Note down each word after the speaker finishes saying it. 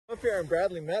Up here in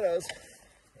Bradley Meadows,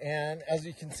 and as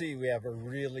you can see, we have a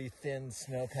really thin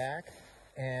snowpack,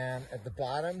 and at the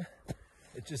bottom,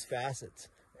 it just facets.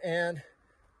 And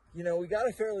you know, we got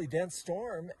a fairly dense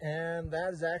storm, and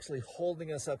that is actually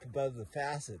holding us up above the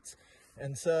facets.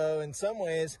 And so in some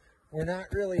ways, we're not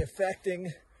really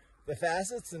affecting the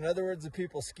facets. In other words, the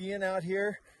people skiing out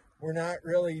here, we're not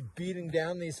really beating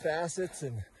down these facets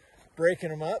and breaking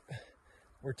them up.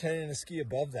 We're tending to ski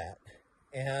above that.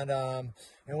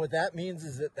 And what that means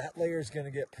is that that layer is going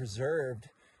to get preserved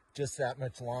just that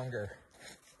much longer.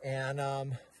 And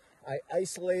I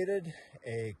isolated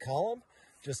a column,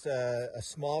 just a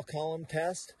small column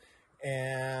test,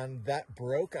 and that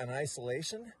broke on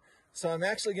isolation. So I'm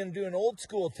actually going to do an old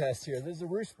school test here. This is a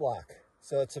Rutschblock.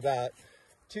 So it's about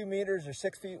 2 meters or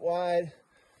 6 feet wide,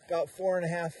 about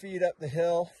 4.5 feet up the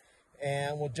hill,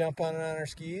 and we'll jump on it on our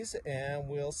skis and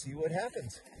we'll see what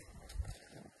happens.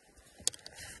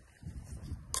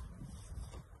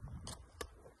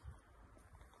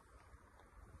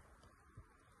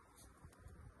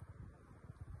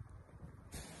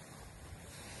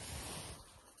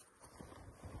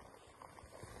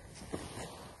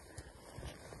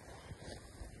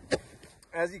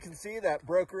 As you can see, that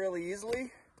broke really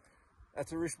easily.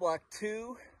 That's a Rutschblock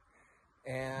 2,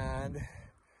 and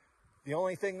the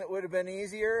only thing that would have been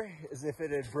easier is if it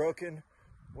had broken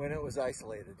when it was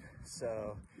isolated.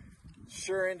 So,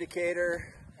 sure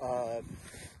indicator of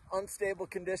unstable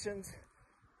conditions,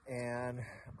 and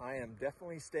I am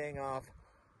definitely staying off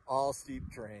all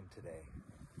steep terrain today.